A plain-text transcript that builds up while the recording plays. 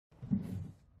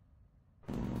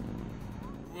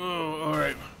Oh,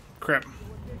 alright. Crap.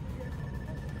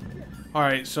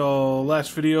 Alright, so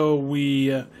last video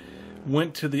we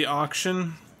went to the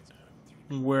auction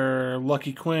where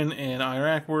Lucky Quinn and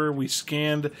Iraq were. We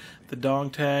scanned the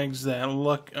dog tags that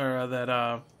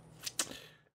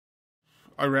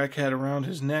Iraq had around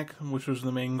his neck, which was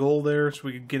the main goal there, so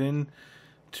we could get in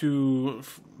to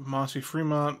Mossy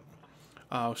Fremont.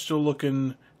 Still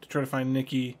looking to try to find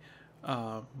Nikki,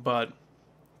 but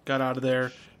got out of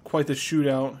there. Quite the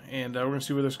shootout, and we're going to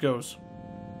see where this goes.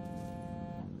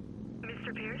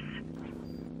 Mr. Pierce,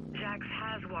 Jax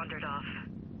has wandered off.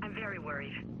 I'm very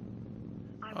worried.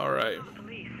 All right. I'm the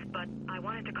police, but I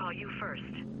wanted to call you first.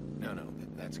 No,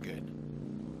 that's good.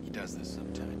 He does this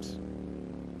sometimes.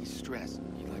 He's stressed.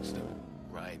 He likes to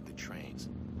ride the trains.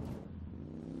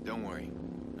 Don't worry.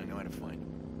 I know how to find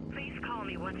him. Please call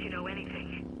me once you know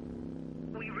anything.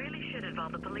 We really should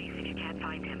involve the police if you can't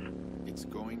find him. It's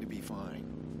going to be fine.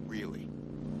 Really.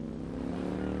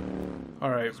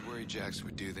 Alright. I was worried Jax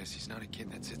would do this. He's not a kid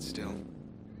that sits still.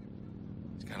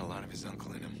 He's got a lot of his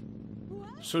uncle in him.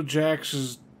 So Jax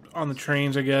is on the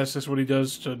trains, I guess. That's what he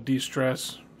does to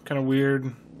de-stress. Kind of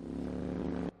weird.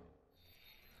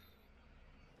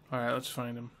 Alright, let's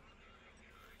find him.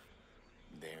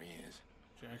 There he is.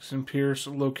 Jackson Pierce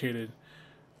located.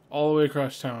 All the way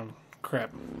across town.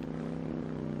 Crap.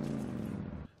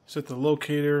 Set the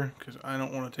locator, because I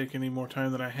don't want to take any more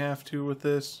time than I have to with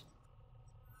this.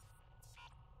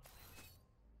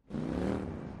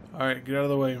 Alright, get out of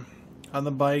the way. On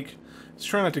the bike. Let's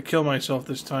try not to kill myself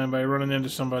this time by running into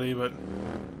somebody, but...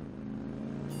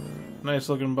 nice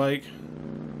looking bike.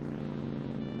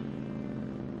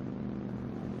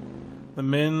 The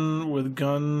men with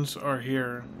guns are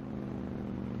here.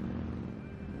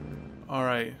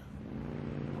 Alright.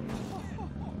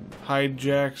 Hide,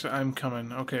 Jax, I'm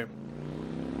coming. Okay.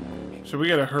 So we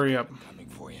gotta hurry up. Coming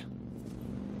for you.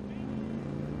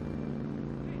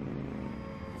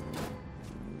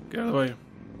 Get out of the way.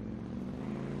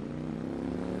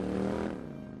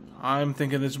 I'm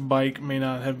thinking this bike may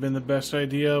not have been the best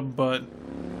idea, but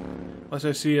unless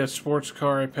I see a sports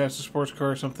car, I pass a sports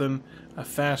car or something, a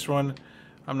fast one,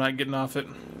 I'm not getting off it.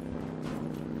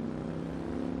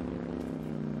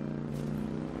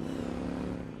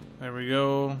 There we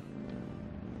go.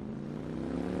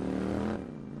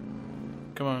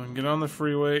 Come on, get on the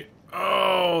freeway.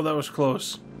 Oh, that was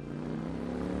close.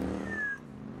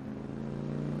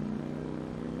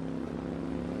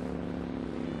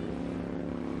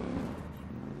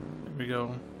 There we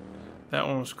go. That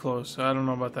one was close. I don't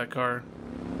know about that car.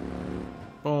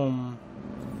 Boom.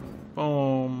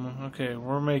 Boom. Okay,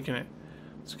 we're making it.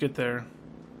 Let's get there.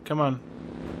 Come on.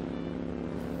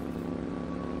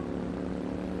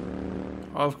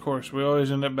 Of course, we always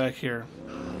end up back here.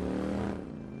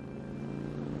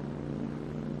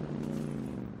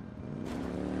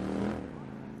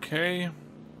 Okay.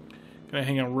 Gonna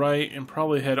hang a right and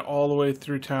probably head all the way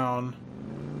through town.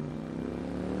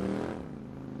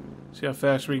 See how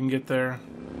fast we can get there.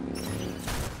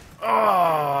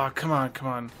 Oh, come on, come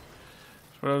on.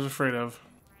 That's what I was afraid of.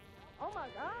 Oh my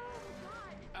God.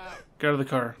 Get out of the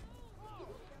car.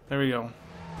 There we go.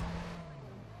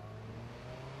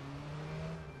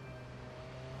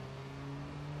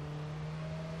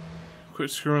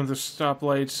 Quit screwing with the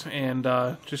stoplights and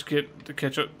just get to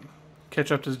catch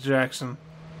up to Jackson.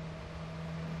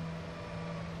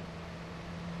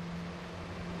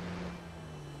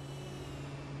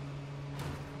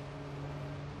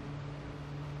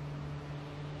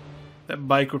 That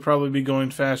bike would probably be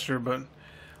going faster, but I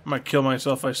might kill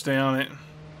myself if I stay on it.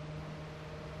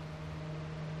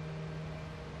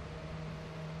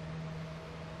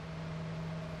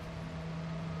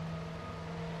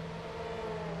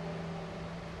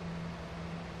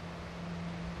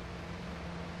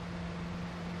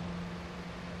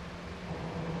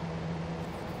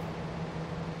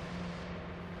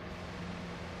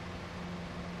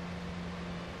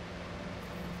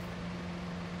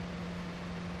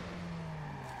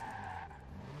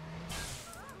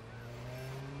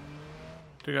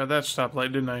 Took out that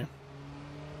stoplight, didn't I?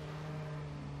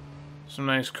 Some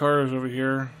nice cars over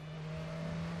here.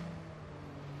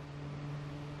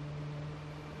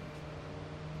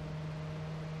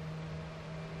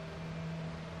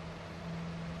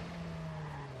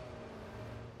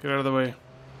 Get out of the way.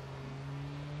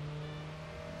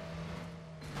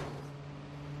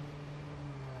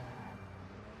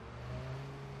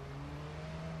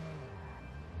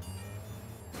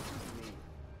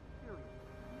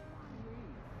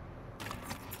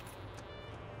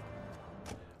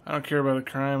 I don't care about the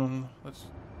crime. Let's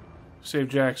save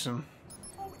Jackson.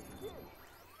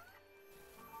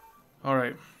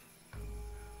 Alright.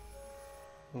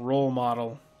 Role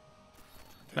model.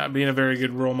 Not being a very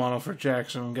good role model for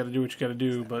Jackson. Got to do what you got to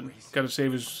do, but got to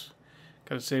save his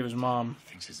mom.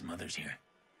 Thinks his mother's here.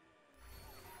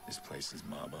 This place is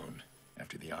mob-owned.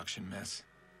 After the auction mess,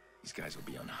 these guys will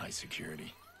be on high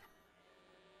security.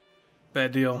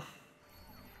 Bad deal.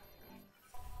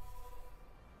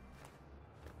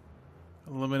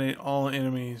 Eliminate all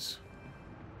enemies.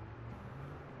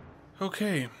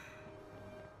 Okay.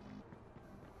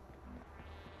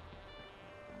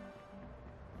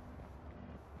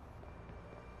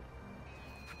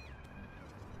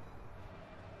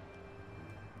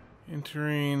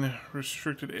 Entering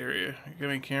restricted area. You got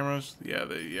any cameras? Yeah,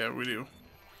 we do.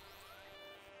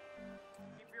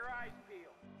 Keep your eyes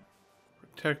peeled.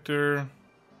 Protector.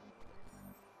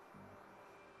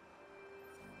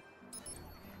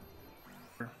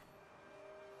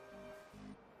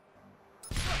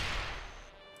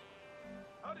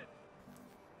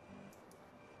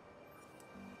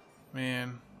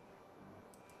 Man.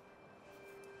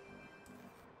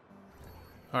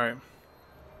 Alright.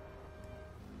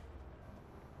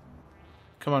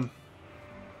 Come on.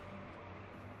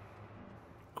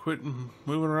 Quit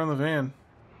moving around the van.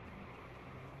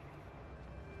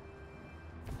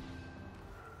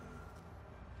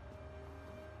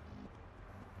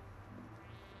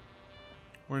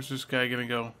 Where's this guy gonna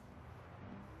go?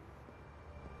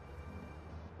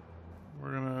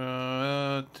 We're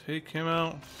gonna take him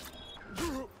out.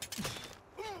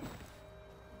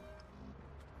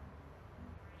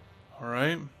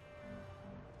 Alright.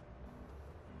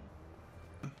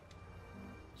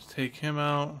 Let's take him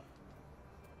out.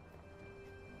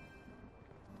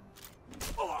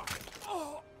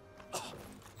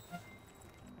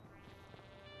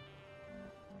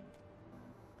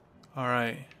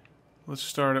 Alright. Let's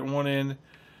start at one end,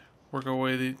 work our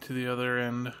way to the other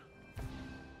end.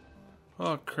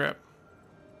 Oh crap.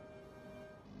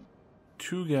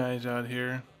 Two guys out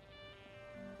here.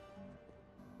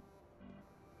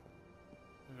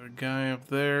 There's a guy up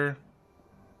there.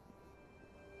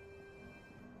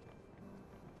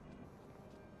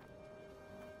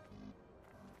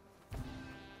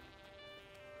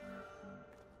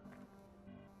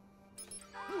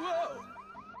 Whoa!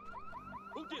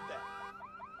 Who did that?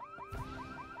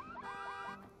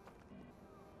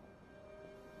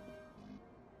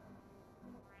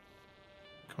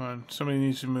 Come on, somebody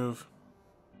needs to move.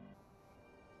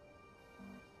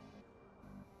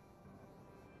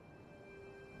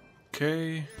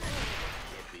 Okay.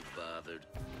 Can't be bothered.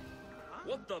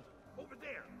 What the? Over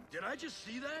there. Did I just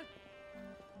see that?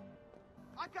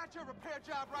 I got your repair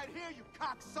job right here, you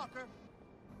cocksucker!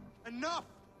 Enough!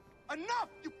 Enough,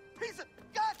 you piece of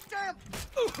goddamn...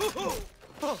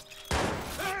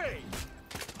 Hey!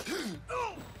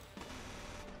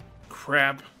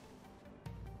 Crap.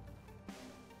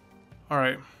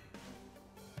 Alright.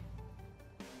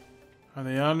 Are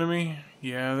they onto me?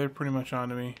 Yeah, they're pretty much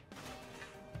onto me.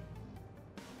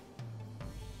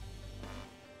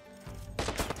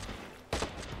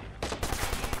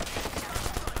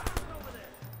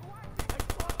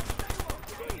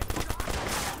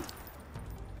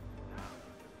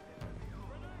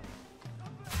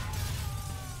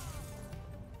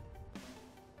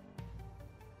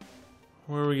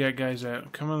 Where we got guys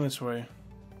at? Come on this way.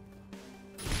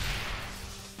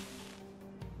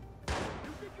 You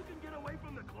think you can get away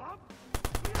from the club?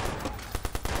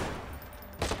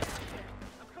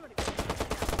 I'm coming to get you.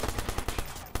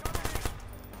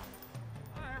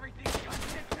 Everything's got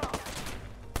picked up.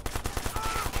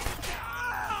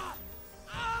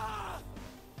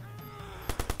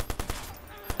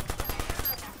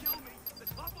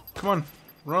 Come on.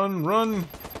 Run, run.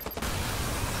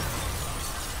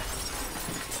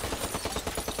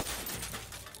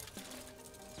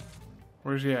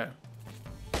 Where's he at?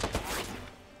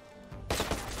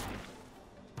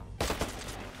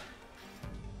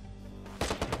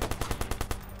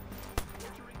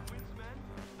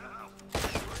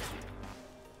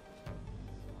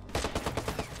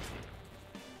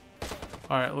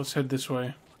 Alright, let's head this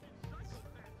way.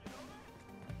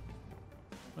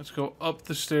 Let's go up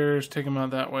the stairs, take him out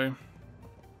that way.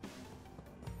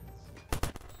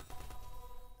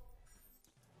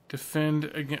 Defend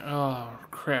again. Oh,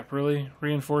 crap, really?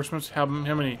 Reinforcements? How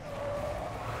many?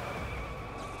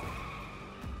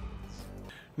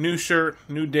 New shirt,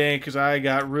 new day, because I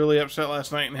got really upset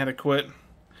last night and had to quit.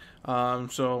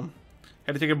 So,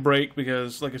 had to take a break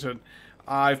because, like I said,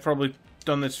 I've probably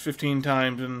done this 15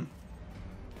 times and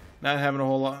not having a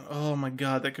whole lot. Oh my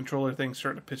god, that controller thing's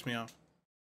starting to piss me off.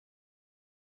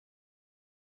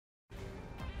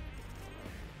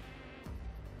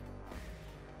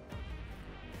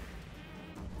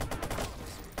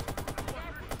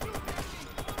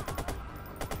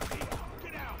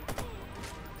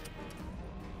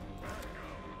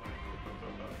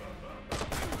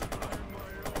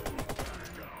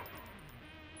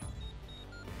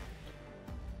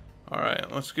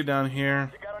 Alright, let's get down here.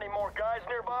 You got any more guys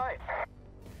nearby?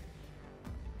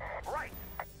 Right.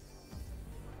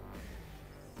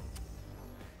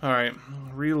 Alright,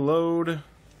 reload. What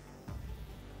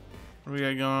do we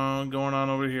got going on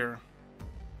over here?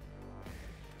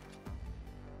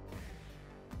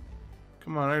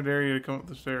 Come on, I dare you to come up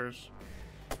the stairs.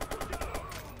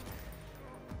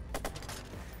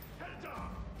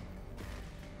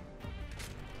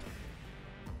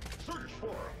 Search for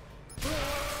him.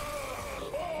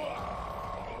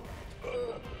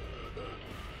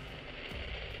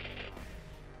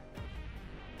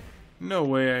 No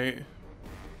way I...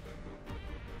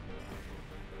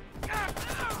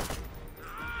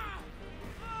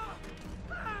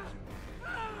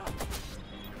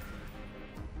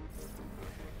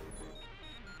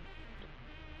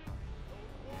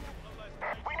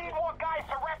 We need more guys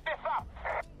to wrap this up.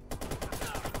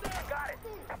 Got it.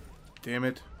 Damn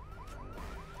it.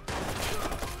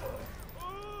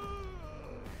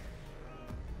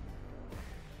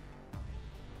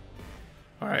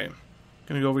 Alright.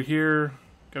 Gonna go over here.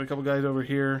 Got a couple guys over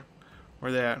here.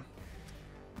 Where they at?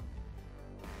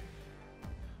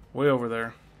 Way over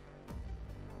there.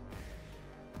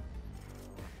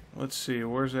 Let's see,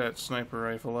 where's that sniper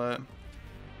rifle at?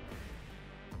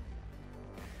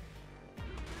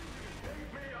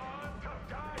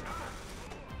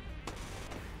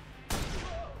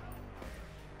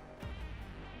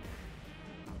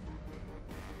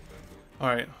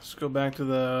 Alright, let's go back to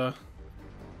the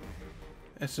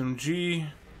SMG.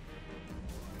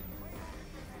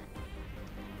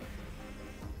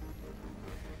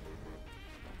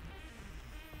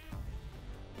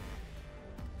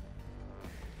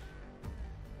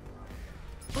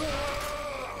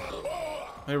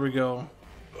 There we go.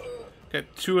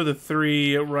 Got 2 of the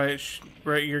 3 right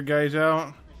your guys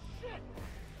out.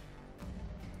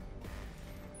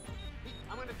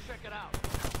 I'm gonna check it out.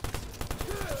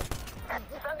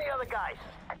 Send the other guys.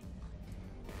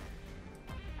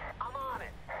 I'm on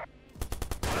it.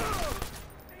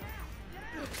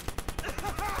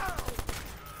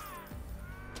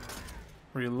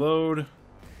 Reload.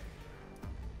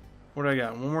 What do I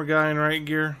got? One more guy in right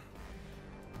gear.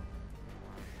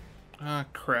 Ah,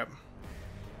 crap.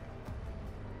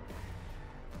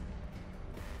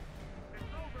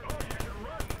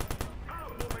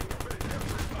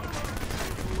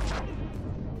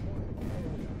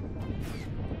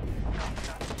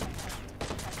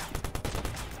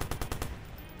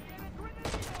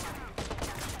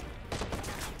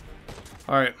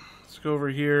 Alright, let's go over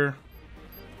here.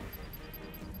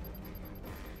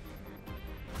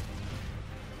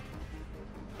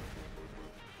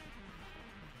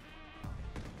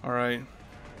 Alright.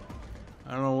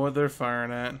 I don't know what they're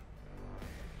firing at.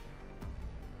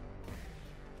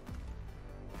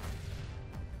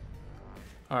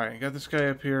 Alright, got this guy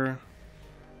up here.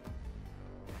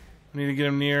 I need to get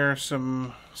him near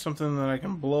something that I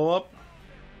can blow up.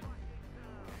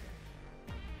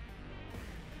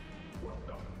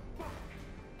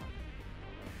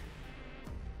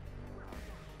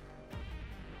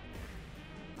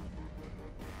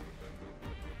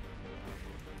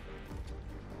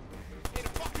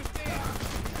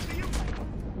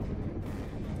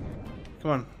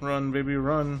 Come on, run, baby,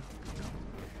 run.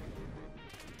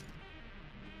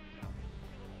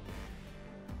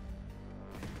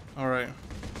 Alright.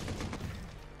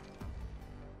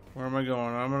 Where am I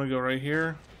going? I'm gonna go right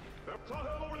here.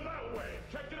 Over that way.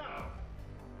 Check it out.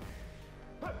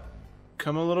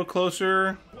 Come a little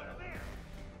closer.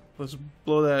 Let's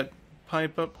blow that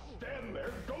pipe up. Stand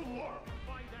there. Go look.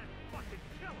 Find that fucking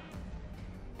killer.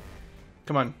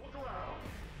 Come on.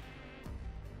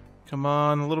 Come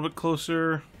on, a little bit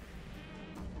closer.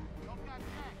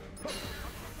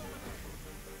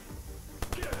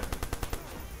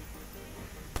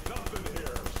 Nothing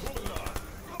here. Moving on.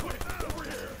 Wait, over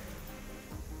here.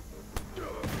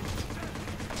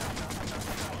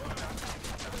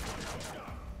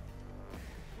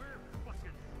 We're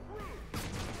fucking screwed.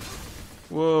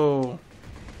 Whoa.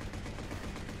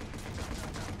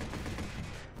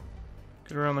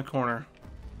 Get around the corner.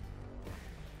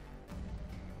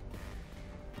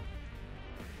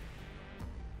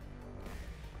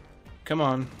 Come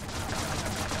on. If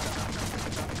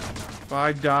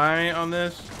I die on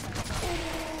this...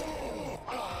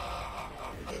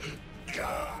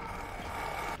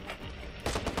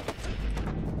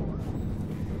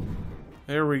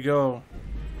 There we go.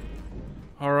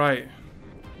 Alright.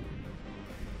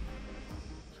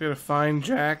 So we gotta find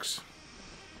Jax.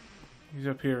 He's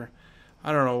up here.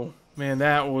 I don't know. Man,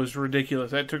 that was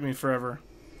ridiculous. That took me forever.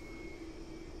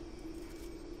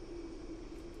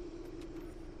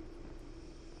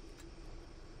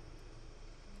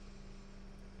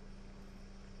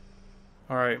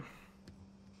 All right.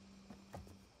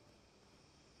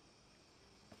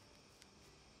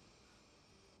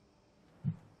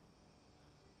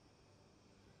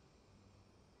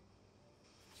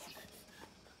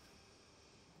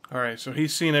 All right, so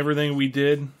he's seen everything we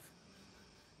did.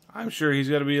 I'm sure he's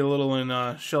got to be a little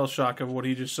in shell shock of what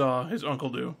he just saw his uncle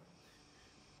do.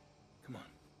 Come on.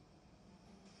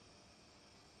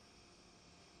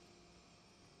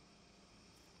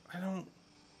 I don't...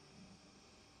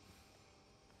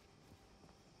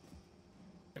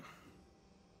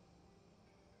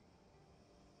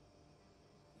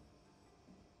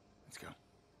 Let's go. Look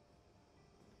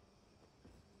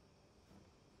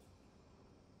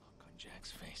on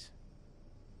Jack's face.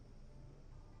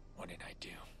 What did I do?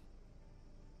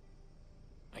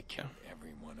 I killed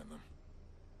every one of them.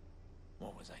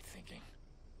 What was I thinking?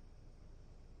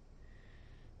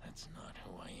 That's not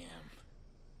who I am.